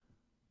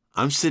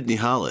I'm Sydney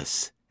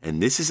Hollis,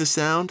 and this is a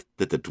sound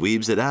that the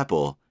dweebs at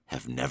Apple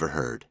have never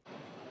heard.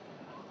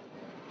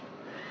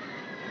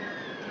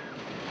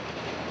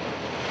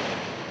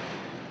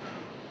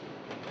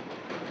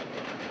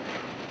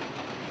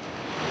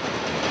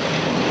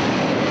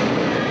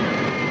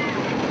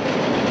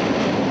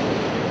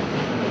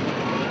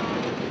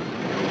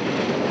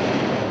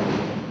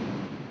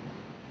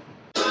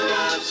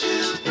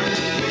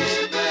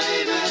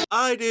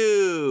 I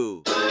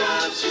do. Who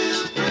loves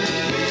you,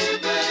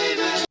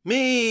 baby?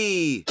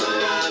 Me. Who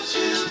loves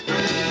you,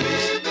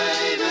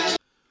 baby?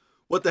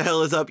 What the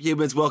hell is up,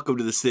 humans? Welcome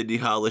to the Sydney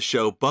Hollis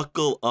Show.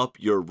 Buckle up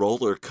your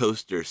roller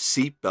coaster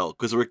seatbelt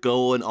because we're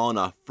going on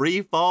a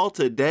free fall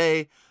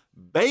today,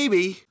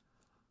 baby.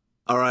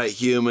 All right,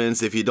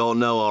 humans, if you don't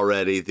know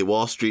already, the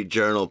Wall Street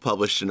Journal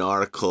published an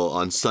article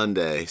on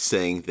Sunday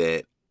saying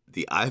that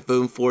the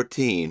iPhone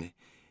 14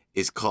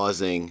 is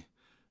causing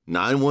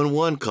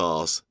 911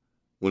 calls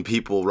when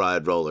people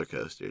ride roller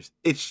coasters.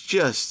 It's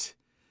just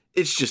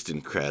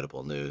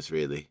incredible news,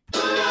 really.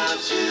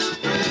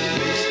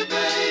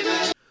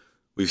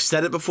 We've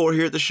said it before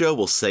here at the show.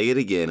 We'll say it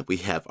again. We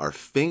have our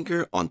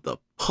finger on the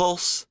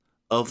pulse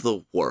of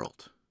the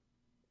world.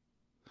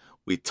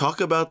 We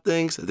talk about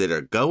things that are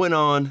going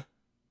on,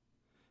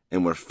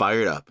 and we're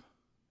fired up.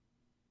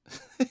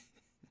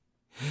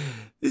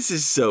 This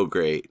is so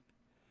great.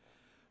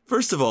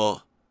 First of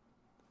all,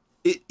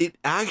 it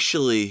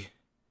actually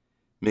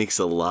makes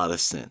a lot of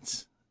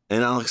sense.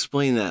 And I'll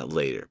explain that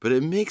later. But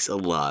it makes a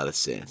lot of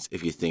sense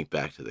if you think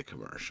back to the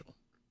commercial.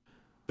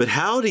 But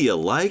how do you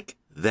like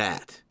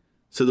that?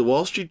 So the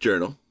Wall Street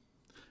Journal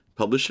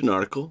published an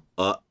article.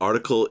 The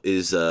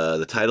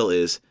title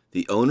is,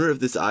 "The owner of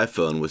this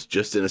iPhone was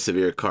just in a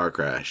severe car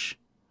crash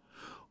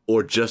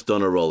or just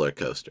on a roller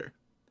coaster."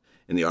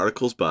 And the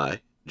article's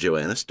by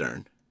Joanna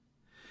Stern.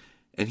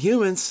 And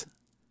humans,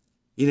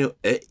 the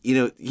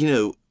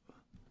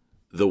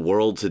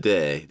world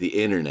today,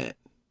 the internet,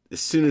 as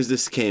soon as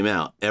this came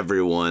out,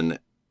 everyone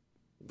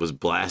was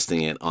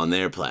blasting it on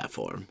their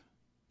platform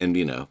and,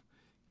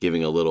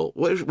 giving a little,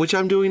 which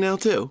I'm doing now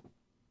too.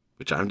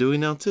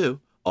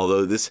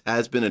 Although this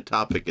has been a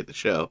topic at the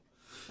show.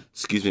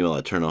 Excuse me while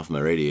I turn off my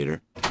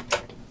radiator.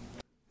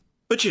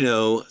 But,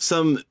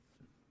 some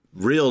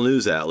real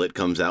news outlet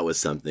comes out with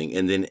something,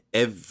 and then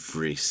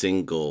every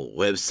single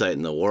website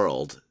in the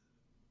world,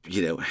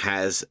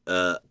 has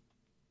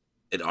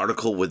an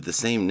article with the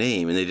same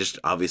name, and they just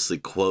obviously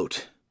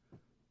quote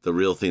the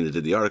real thing that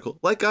did the article,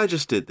 like I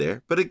just did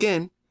there. But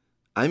again,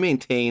 I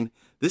maintain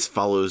this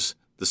follows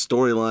the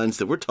storylines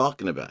that we're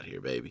talking about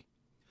here, baby.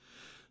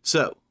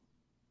 So,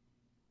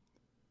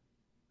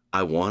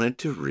 I wanted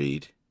to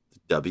read the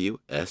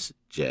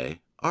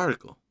WSJ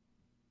article,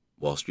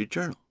 Wall Street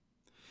Journal.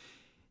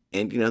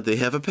 And, they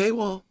have a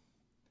paywall.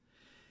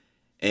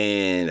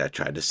 And I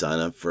tried to sign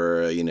up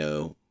for,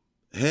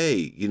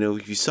 hey,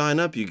 if you sign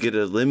up, you get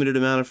a limited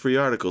amount of free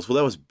articles. Well,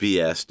 that was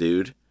BS,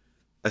 dude.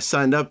 I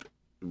signed up,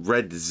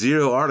 read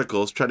 0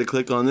 articles, tried to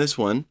click on this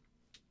one,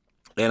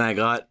 and I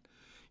got,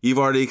 "You've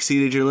already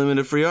exceeded your limit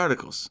of free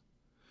articles."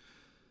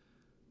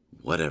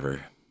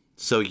 Whatever.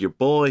 So your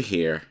boy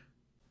here,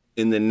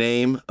 in the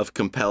name of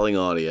compelling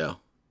audio,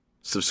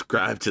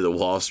 subscribe to the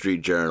Wall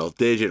Street Journal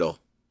digital.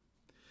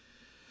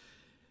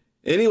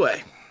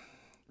 Anyway,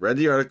 read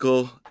the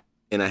article,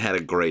 and I had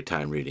a great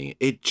time reading it.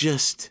 It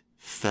just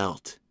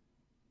felt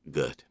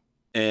good.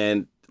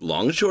 And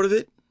long and short of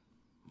it,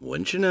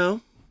 wouldn't you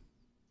know,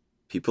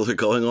 people are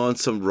going on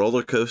some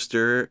roller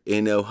coaster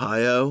in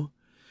Ohio.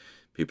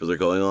 People are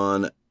going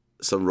on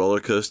some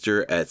roller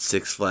coaster at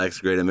Six Flags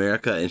Great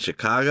America in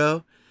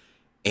Chicago.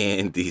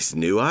 And these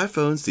new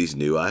iPhones, these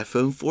new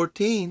iPhone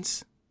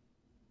 14s,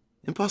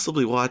 and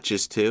possibly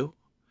watches too,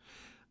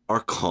 are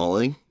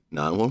calling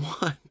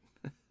 911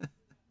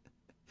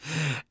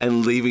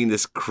 and leaving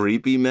this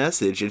creepy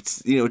message. It's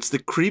the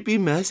creepy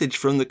message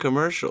from the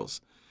commercials.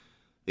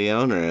 "The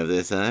owner of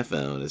this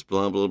iPhone is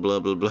blah, blah, blah,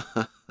 blah,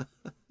 blah."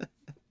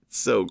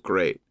 So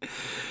great.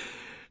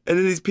 And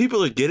then these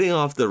people are getting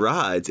off the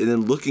rides and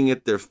then looking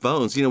at their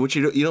phones, which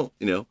you don't,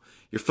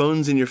 your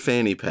phone's in your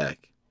fanny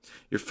pack.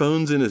 Your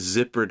phone's in a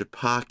zippered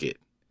pocket.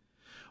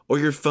 Or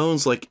your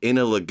phone's like in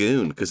a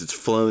lagoon because it's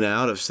flown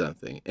out of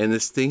something. And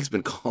this thing's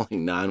been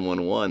calling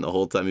 911 the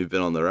whole time you've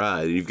been on the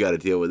ride. And you've got to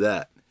deal with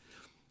that.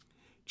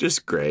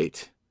 Just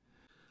great.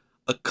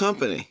 A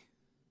company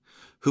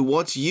who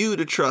wants you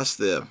to trust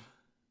them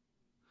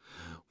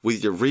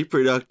with your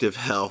reproductive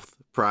health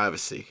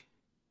privacy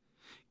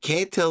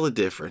can't tell the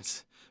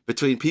difference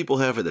between people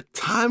having the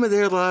time of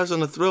their lives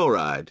on a thrill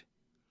ride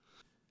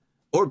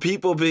or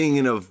people being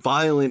in a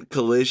violent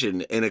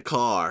collision in a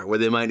car where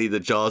they might need the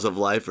jaws of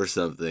life or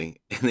something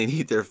and they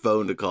need their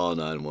phone to call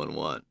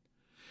 911.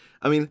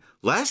 I mean,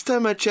 last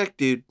time I checked,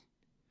 dude,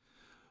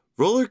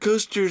 roller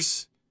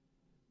coasters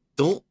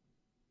don't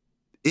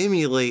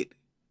emulate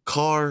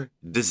car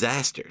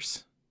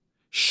disasters.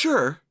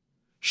 Sure,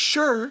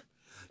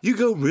 you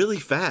go really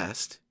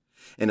fast.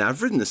 And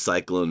I've ridden the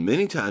Cyclone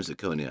many times at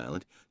Coney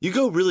Island. You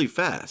go really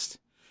fast.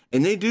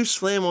 And they do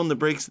slam on the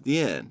brakes at the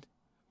end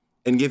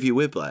and give you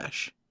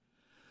whiplash.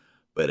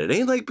 But it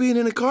ain't like being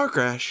in a car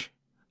crash.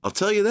 I'll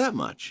tell you that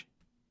much.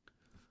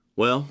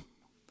 Well,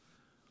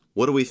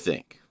 what do we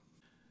think?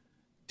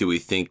 Do we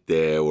think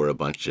there were a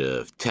bunch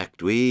of tech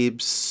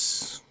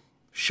dweebs,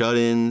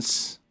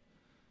 shut-ins,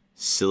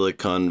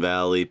 Silicon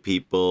Valley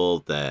people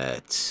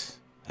that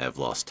have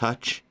lost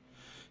touch?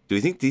 Do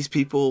we think these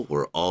people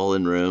were all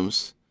in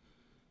rooms,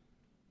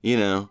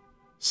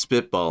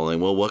 spitballing?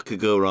 Well, what could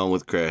go wrong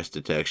with crash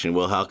detection?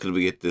 Well, how could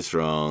we get this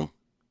wrong?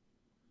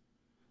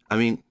 I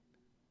mean,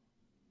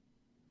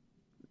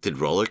 did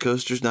roller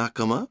coasters not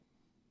come up?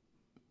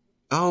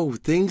 Oh,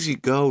 things you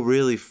go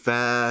really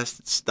fast,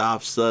 it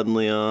stops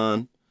suddenly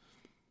on.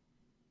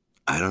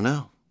 I don't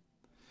know.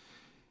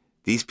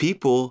 These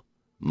people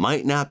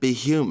might not be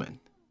human.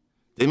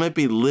 They might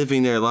be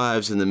living their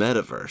lives in the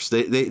metaverse.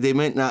 They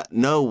might not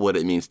know what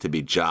it means to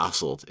be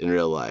jostled in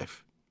real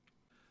life.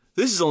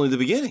 This is only the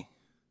beginning.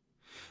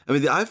 I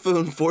mean, the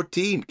iPhone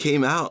 14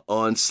 came out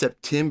on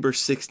September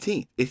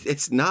 16th.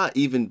 It's not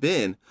even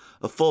been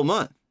a full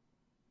month.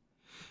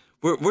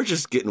 We're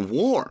just getting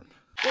warm.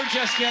 We're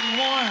just getting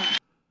warm.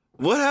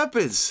 What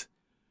happens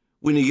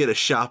when you get a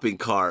shopping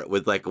cart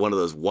with like one of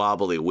those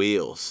wobbly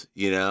wheels,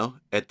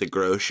 at the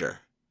grocer?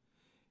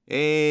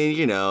 And,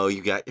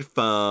 you got your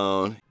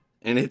phone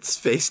and it's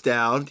face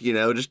down,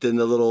 just in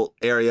the little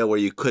area where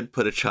you could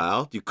put a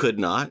child. You could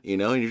not, and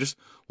you're just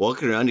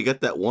walking around. You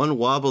got that one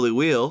wobbly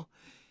wheel.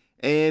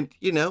 And,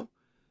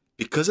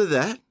 because of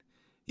that,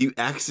 you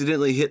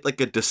accidentally hit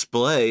like a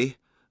display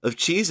of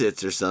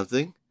Cheez-Its or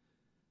something.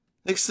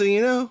 Next thing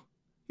you know,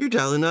 you're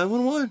dialing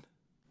 911.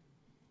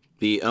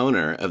 The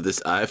owner of this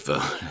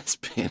iPhone has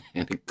been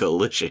in a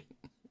collision.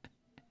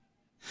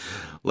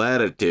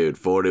 Latitude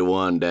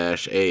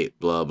 41-8,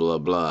 blah, blah,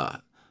 blah.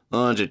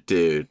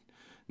 Longitude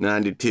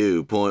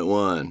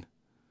 92.1.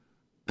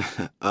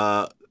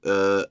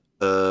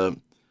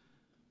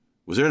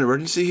 Was there an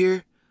emergency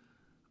here?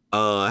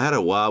 I had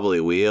a wobbly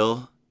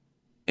wheel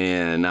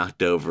and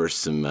knocked over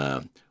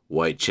some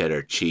white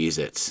cheddar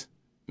Cheez-Its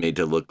made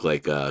to look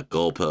like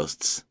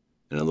goalposts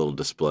in a little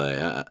display.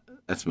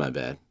 That's my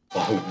bad.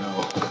 Oh,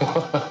 no.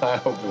 I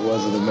hope it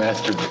wasn't a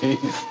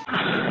masterpiece.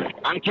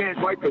 I can't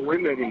fight the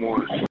wind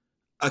anymore.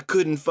 I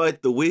couldn't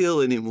fight the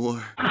wheel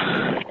anymore.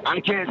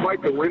 I can't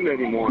fight the wind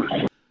anymore.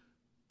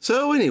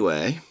 So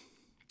anyway,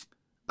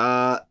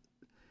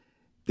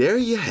 there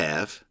you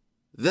have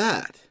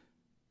that.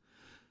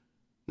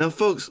 Now,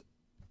 folks,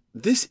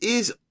 this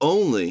is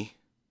only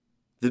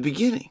the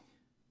beginning.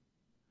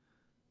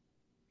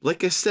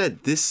 Like I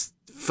said, this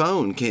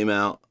phone came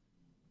out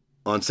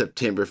on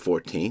September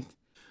 14th.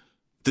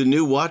 The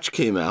new watch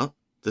came out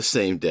the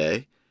same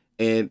day.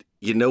 And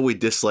we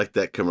dislike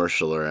that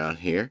commercial around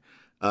here.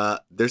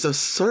 There's a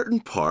certain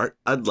part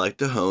I'd like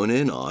to hone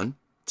in on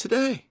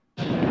today.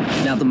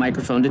 Now the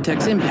microphone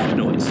detects impact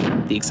noise,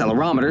 the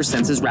accelerometer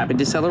senses rapid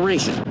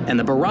deceleration, and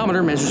the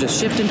barometer measures a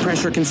shift in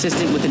pressure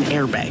consistent with an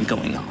airbag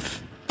going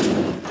off.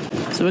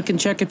 So it can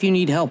check if you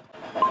need help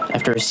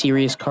after a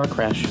serious car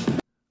crash.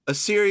 A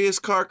serious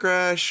car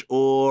crash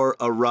or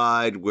a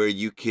ride where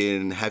you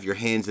can have your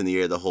hands in the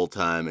air the whole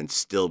time and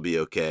still be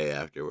okay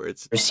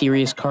afterwards. A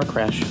serious car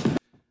crash.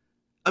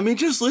 I mean,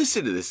 just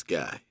listen to this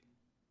guy.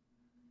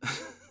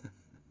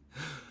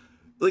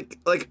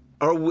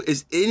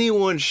 Is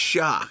anyone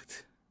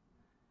shocked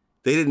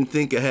they didn't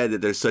think ahead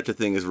that there's such a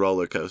thing as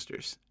roller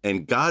coasters?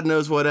 And God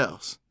knows what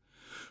else.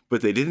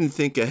 But they didn't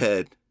think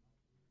ahead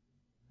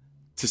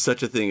to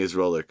such a thing as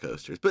roller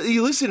coasters. But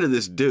you listen to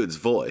this dude's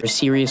voice. A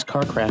serious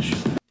car crash.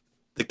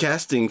 The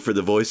casting for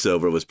the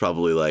voiceover was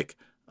probably like,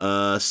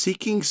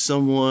 seeking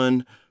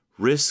someone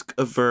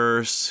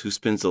risk-averse who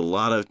spends a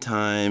lot of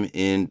time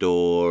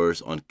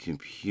indoors on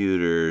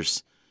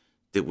computers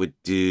that would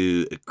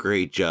do a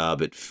great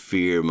job at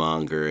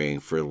fear-mongering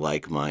for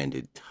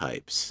like-minded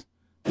types.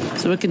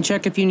 So it can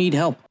check if you need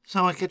help.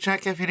 So I can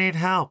check if you need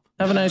help.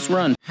 Have a nice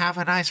run. Have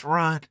a nice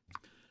run.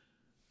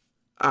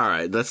 All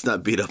right, let's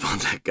not beat up on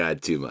that guy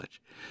too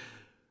much.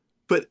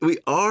 But we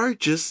are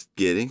just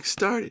getting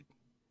started.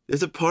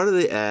 There's a part of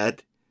the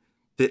ad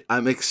that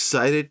I'm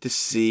excited to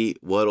see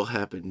what'll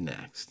happen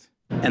next.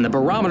 And the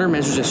barometer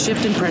measures a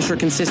shift in pressure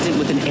consistent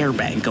with an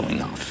airbag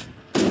going off.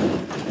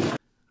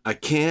 I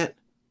can't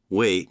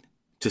wait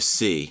to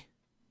see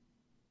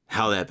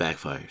how that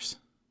backfires.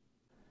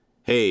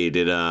 Hey,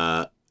 did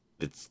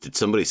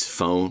somebody's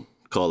phone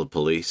call the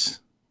police?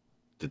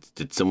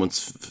 Did someone's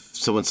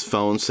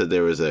phone said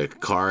there was a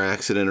car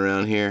accident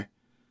around here?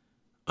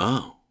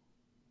 Oh,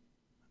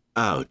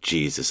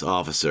 Jesus,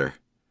 officer.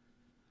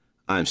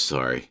 I'm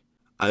sorry.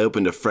 I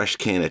opened a fresh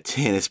can of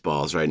tennis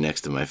balls right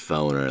next to my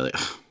phone earlier.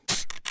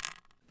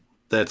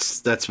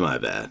 That's my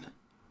bad.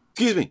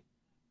 Excuse me.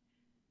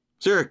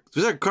 Was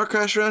there a car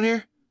crash around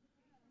here?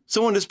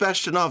 Someone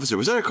dispatched an officer.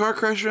 Was there a car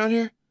crash around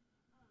here?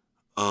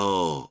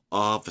 Oh,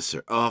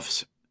 officer.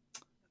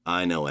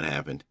 I know what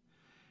happened.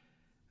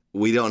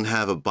 We don't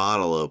have a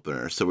bottle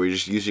opener, so we're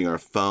just using our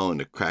phone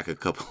to crack a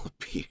couple of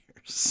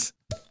beers.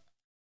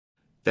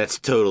 That's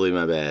totally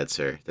my bad,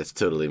 sir. That's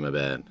totally my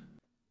bad.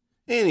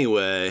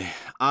 Anyway,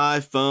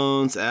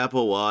 iPhones,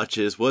 Apple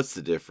Watches, what's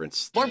the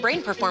difference? More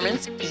brain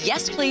performance.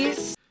 Yes,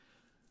 please.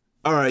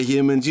 All right,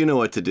 humans, you know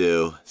what to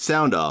do.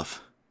 Sound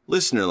off.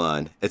 Listener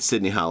line at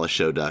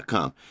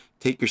SydneyHollisShow.com.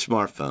 Take your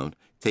smartphone.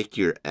 Take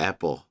your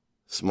Apple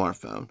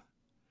smartphone.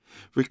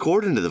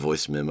 Record into the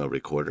voice memo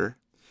recorder.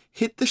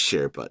 Hit the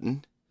share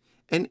button.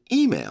 And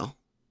email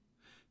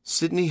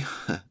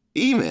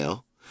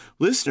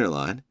listener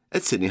line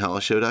at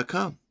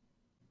SydneyHollisShow.com.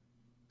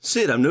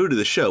 Sid, I'm new to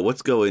the show.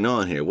 What's going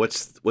on here?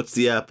 What's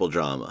the Apple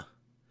drama?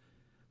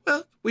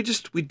 Well, we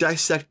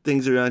dissect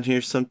things around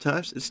here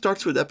sometimes. It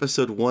starts with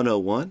episode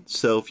 101.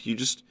 So if you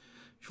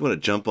want to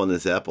jump on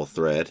this Apple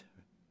thread,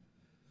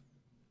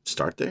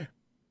 start there.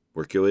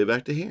 Work your way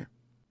back to here.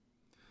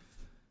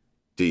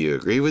 Do you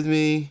agree with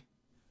me?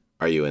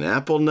 Are you an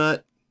Apple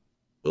nut?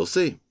 We'll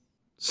see.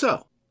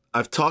 So,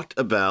 I've talked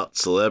about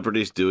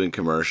celebrities doing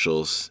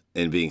commercials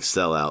and being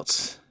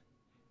sellouts.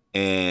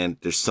 And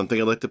there's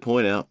something I'd like to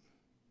point out.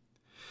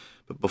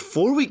 But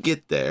before we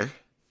get there,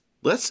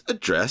 let's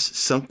address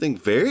something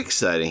very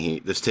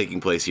exciting that's taking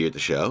place here at the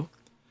show.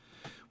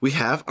 We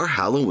have our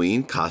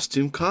Halloween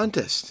costume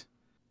contest.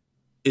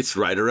 It's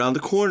right around the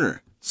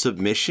corner.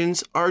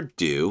 Submissions are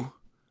due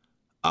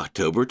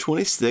October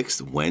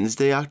 26th,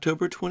 Wednesday,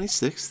 October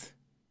 26th,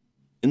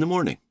 in the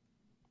morning.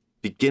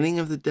 Beginning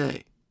of the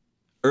day.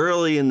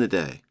 Early in the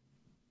day.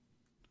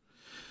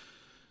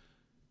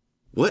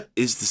 What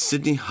is the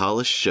Sydney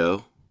Hollis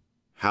Show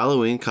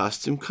Halloween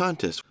costume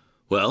contest?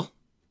 Well,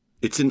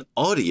 it's an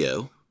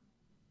audio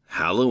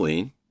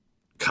Halloween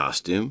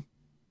costume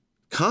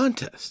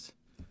contest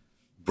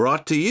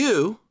brought to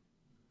you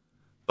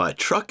by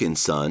Truckin'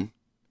 Son,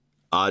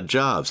 Odd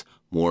Jobs.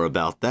 More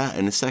about that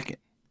in a second.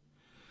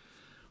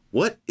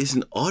 What is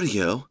an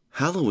audio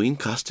Halloween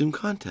costume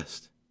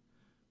contest?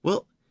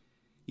 Well,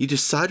 you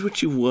decide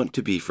what you want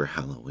to be for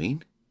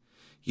Halloween.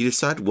 You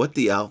decide what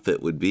the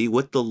outfit would be,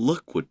 what the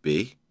look would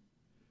be,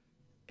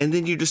 and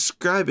then you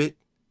describe it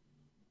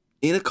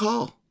in a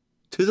call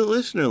to the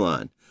listener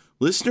line.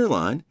 Listener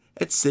line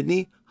at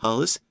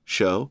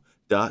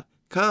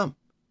SydneyHollisShow.com.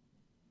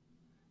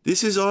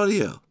 This is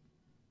audio.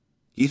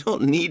 You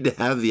don't need to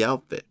have the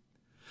outfit.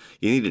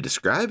 You need to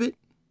describe it.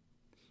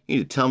 You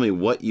need to tell me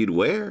what you'd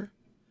wear,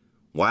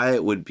 why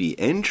it would be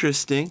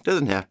interesting.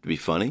 Doesn't have to be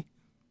funny.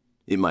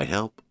 It might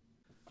help.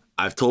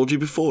 I've told you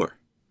before,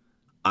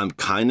 I'm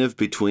kind of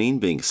between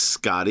being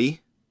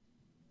Scotty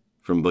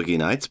from Boogie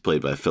Nights,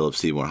 played by Philip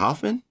Seymour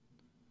Hoffman,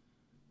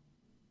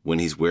 when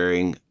he's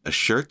wearing a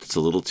shirt that's a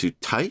little too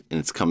tight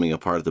and it's coming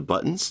apart at the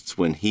buttons. It's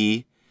when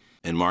he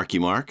and Marky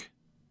Mark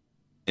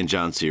and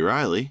John C.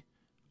 Reilly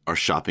are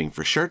shopping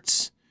for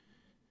shirts.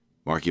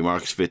 Marky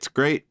Mark's fits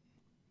great.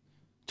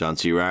 John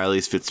C.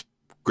 Reilly's fits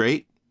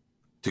great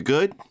to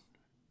good.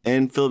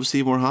 And Philip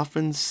Seymour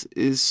Hoffman's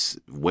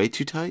is way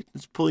too tight.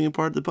 It's pulling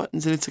apart the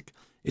buttons, and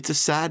it's a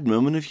sad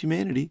moment of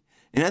humanity.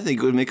 And I think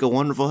it would make a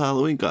wonderful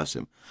Halloween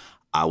costume.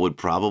 I would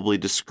probably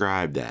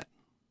describe that.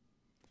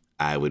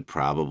 I would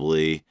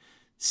probably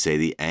say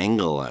the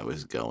angle I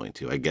was going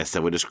to. I guess I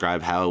would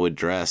describe how I would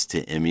dress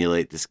to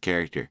emulate this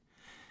character.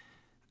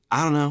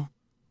 I don't know.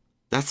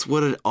 That's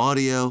what an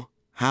audio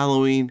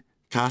Halloween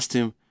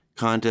costume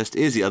contest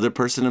is. The other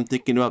person I'm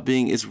thinking about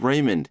being is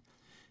Raymond,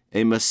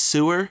 a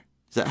masseur.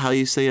 Is that how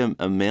you say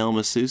a male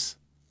masseuse?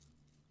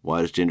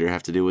 Why does gender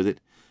have to do with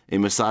it? A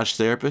massage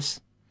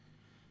therapist?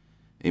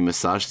 A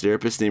massage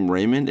therapist named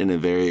Raymond in a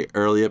very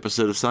early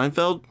episode of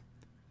Seinfeld.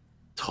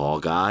 Tall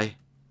guy.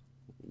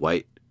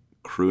 White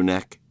crew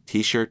neck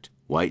t-shirt.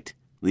 White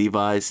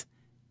Levi's.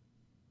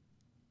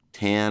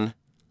 Tan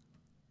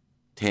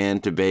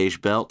to beige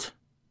belt.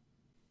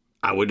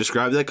 I would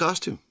describe that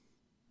costume.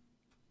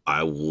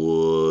 I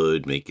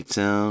would make it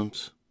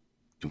sound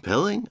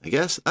compelling, I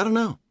guess. I don't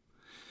know.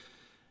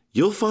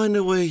 You'll find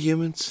a way,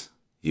 humans.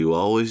 You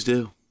always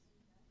do.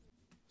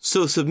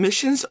 So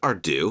submissions are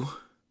due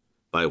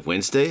by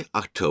Wednesday,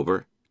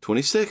 October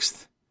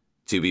 26th,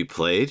 to be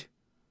played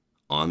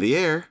on the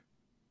air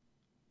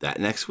that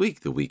next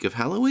week, the week of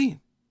Halloween.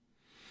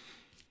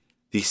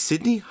 The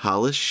Sydney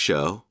Hollis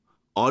Show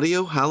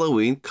Audio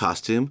Halloween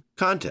Costume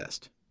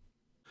Contest.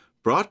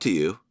 Brought to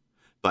you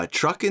by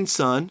Truckin'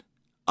 Son,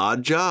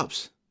 Odd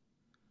Jobs.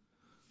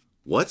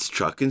 What's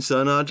Truckin'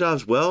 Son, Odd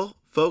Jobs? Well,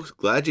 folks,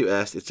 glad you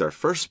asked. It's our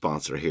first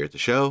sponsor here at the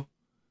show.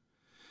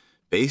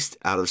 Based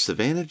out of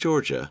Savannah,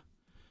 Georgia,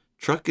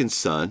 Truckin'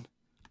 Son,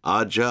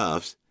 Odd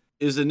Jobs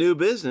is a new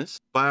business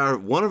by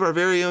one of our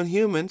very own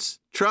humans,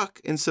 Truck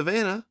in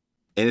Savannah,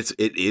 and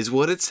it is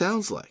what it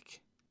sounds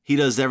like. He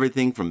does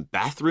everything from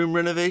bathroom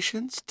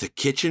renovations to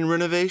kitchen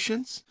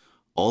renovations,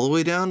 all the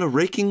way down to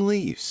raking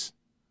leaves.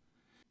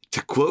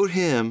 To quote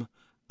him,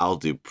 I'll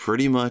do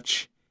pretty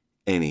much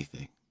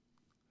anything.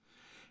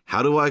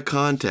 How do I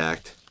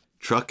contact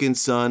Truckin'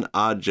 Son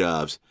Odd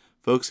Jobs?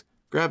 Folks,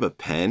 grab a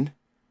pen.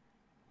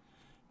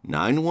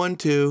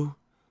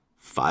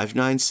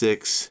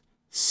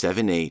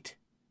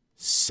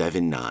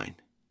 912-596-7879.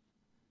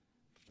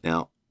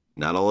 Now,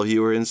 not all of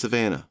you are in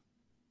Savannah.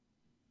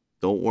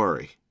 Don't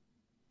worry.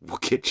 We'll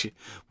get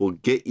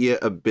you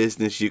a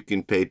business you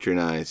can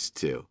patronize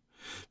too.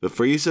 But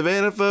for you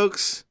Savannah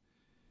folks,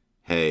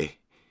 hey,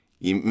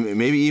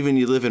 maybe even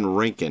you live in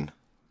Rincon.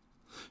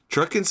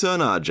 Truck and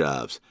Son Odd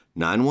Jobs,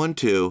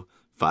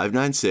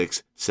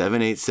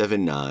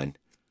 912-596-7879.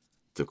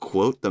 To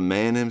quote the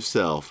man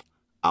himself,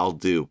 I'll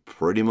do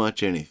pretty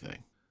much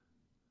anything.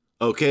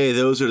 Okay,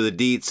 those are the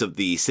deets of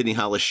the Sydney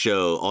Hollis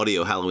Show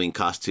audio Halloween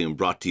costume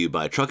brought to you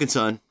by Truck and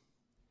Son.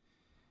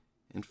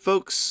 And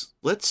folks,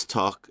 let's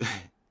talk,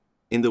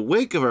 in the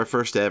wake of our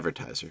first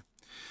advertiser,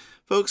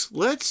 folks,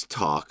 let's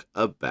talk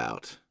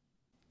about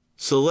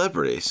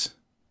celebrities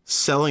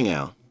selling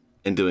out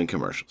and doing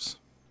commercials.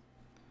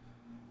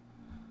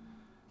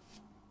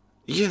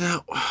 You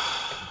know,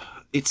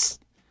 it's,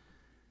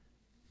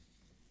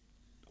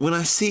 when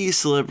I see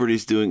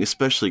celebrities doing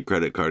especially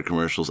credit card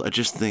commercials, I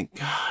just think,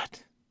 God,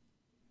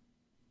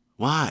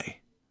 why?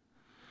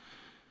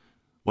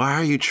 Why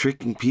are you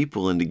tricking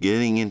people into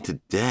getting into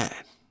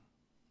debt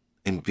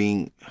and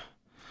paying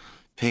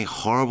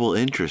horrible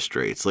interest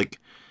rates? Like,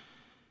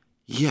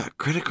 yeah,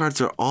 credit cards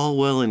are all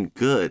well and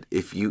good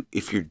if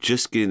you're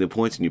just getting the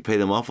points and you pay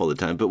them off all the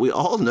time, but we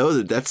all know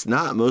that that's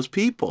not most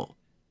people.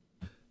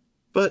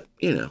 But,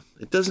 you know,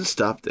 it doesn't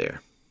stop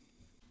there.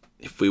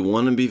 If we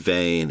want to be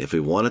vain, if we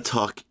want to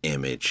talk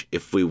image,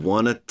 if we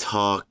want to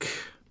talk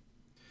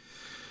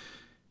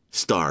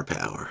star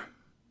power,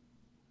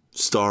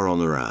 star on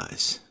the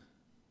rise,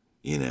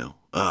 you know,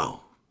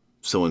 oh,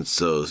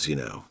 so-and-so's, you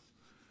know,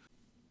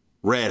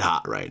 red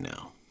hot right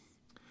now.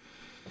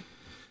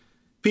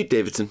 Pete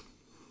Davidson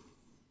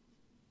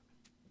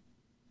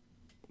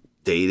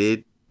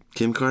dated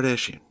Kim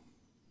Kardashian.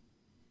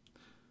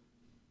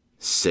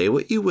 Say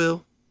what you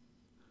will,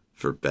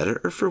 for better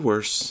or for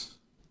worse,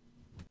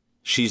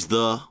 she's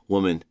the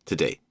woman to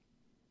date.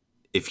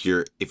 If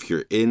you're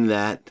in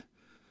that,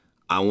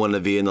 I want to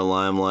be in the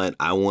limelight,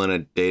 I want to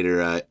date her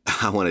right,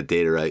 I want to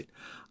date her right,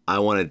 I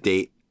want to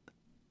date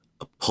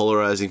a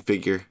polarizing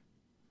figure,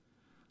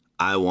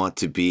 I want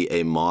to be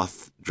a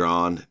moth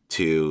drawn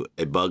to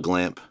a bug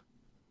lamp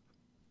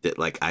that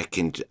like I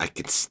can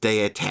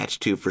stay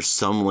attached to for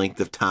some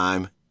length of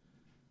time.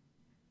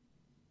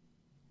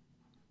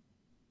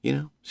 You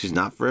know, she's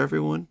not for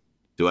everyone.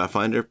 Do I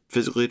find her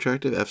physically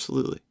attractive?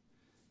 Absolutely.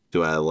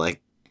 Do I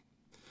like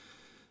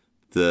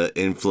the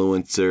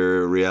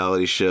influencer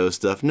reality show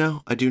stuff?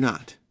 No, I do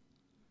not.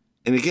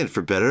 And again,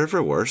 for better or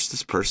for worse,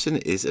 this person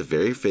is a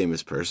very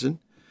famous person.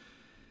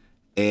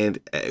 And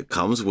it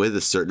comes with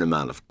a certain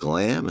amount of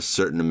glam, a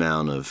certain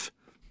amount of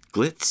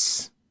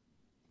glitz,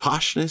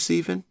 poshness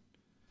even.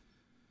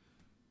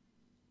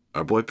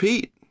 Our boy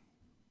Pete,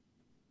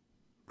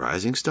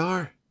 rising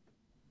star.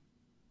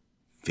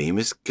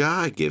 Famous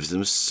guy, gives him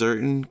a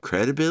certain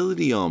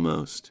credibility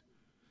almost.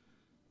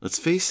 Let's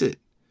face it,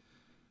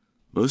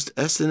 most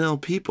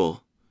SNL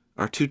people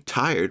are too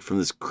tired from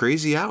this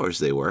crazy hours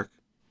they work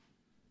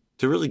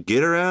to really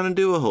get around and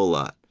do a whole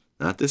lot.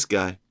 Not this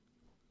guy.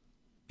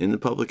 In the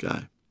public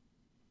eye.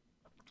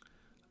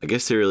 I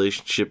guess their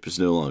relationship is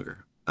no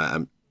longer.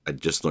 I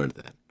just learned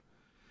that.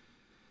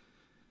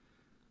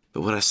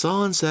 But what I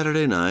saw on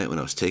Saturday night when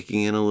I was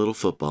taking in a little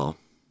football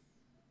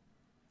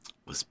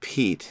was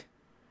Pete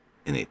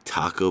in a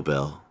Taco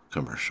Bell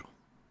commercial.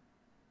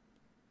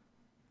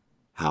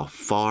 How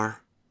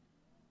far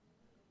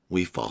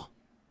we fall.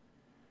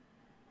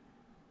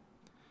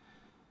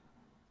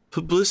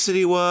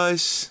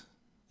 Publicity-wise,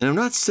 and I'm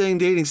not saying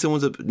dating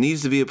someone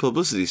needs to be a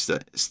publicity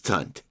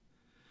stunt,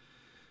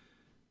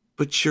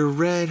 but you're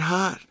red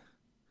hot.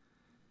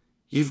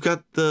 You've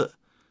got the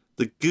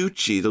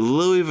Gucci, the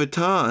Louis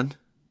Vuitton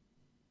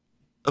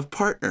of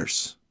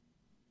partners.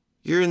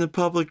 You're in the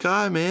public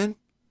eye, man.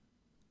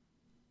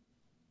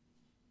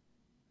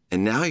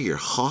 And now you're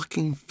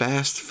hawking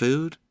fast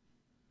food?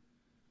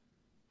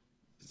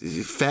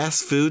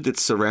 Fast food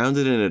that's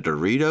surrounded in a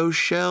Doritos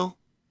shell?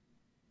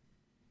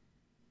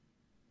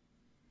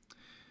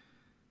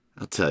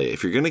 I'll tell you,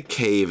 if you're going to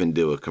cave and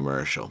do a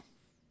commercial,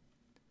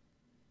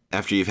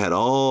 after you've had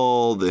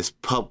all this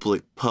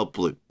public,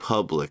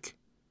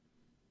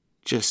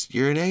 just,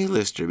 you're an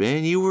A-lister,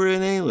 man. You were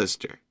an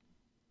A-lister.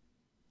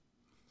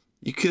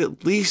 You could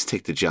at least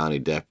take the Johnny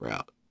Depp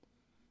route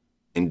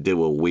and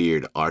do a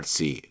weird,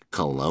 artsy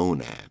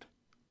cologne ad.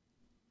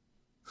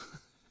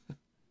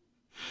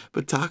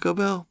 But Taco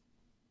Bell?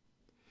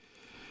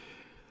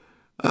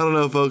 I don't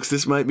know, folks.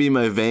 This might be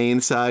my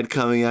vain side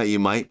coming out. You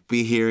might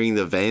be hearing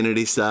the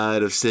vanity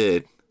side of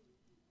Sid.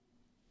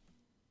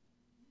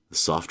 The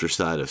softer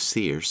side of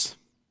Sears.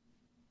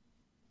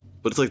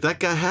 But it's like that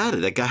guy had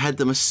it. That guy had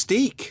the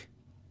mystique.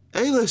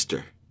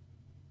 A-lister.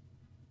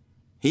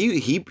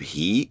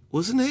 He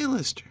was an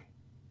A-lister.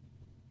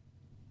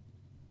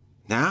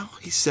 Now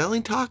he's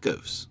selling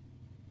tacos.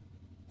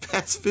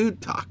 Fast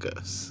food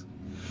tacos.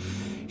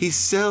 He's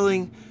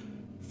selling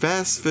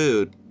fast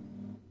food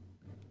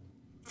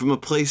from a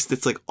place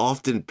that's like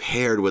often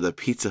paired with a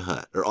Pizza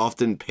Hut or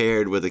often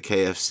paired with a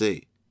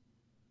KFC.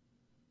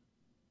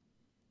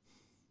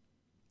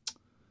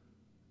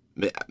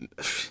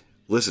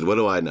 listen, what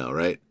do I know,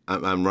 right?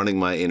 I'm running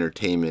my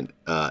entertainment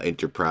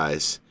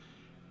enterprise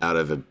out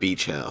of a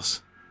beach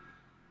house.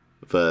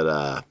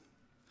 But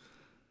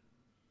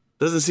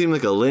doesn't seem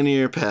like a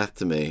linear path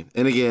to me.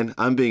 And again,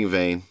 I'm being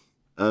vain.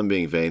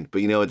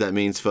 But you know what that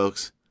means,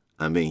 folks?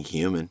 I'm being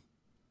human.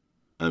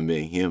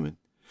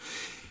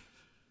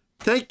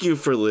 Thank you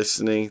for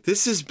listening.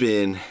 This has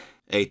been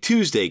a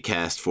Tuesday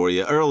cast for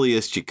you.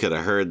 Earliest you could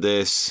have heard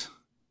this.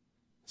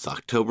 It's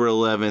October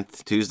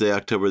 11th, Tuesday,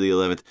 October the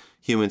 11th.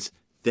 Humans,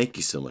 thank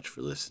you so much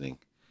for listening.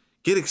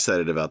 Get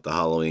excited about the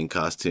Halloween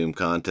costume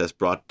contest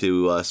brought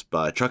to us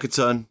by Truck and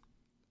Son,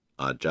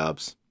 Odd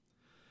Jobs.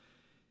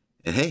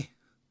 And hey,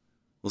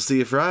 we'll see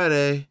you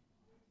Friday.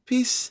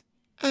 Peace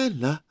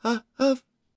and love.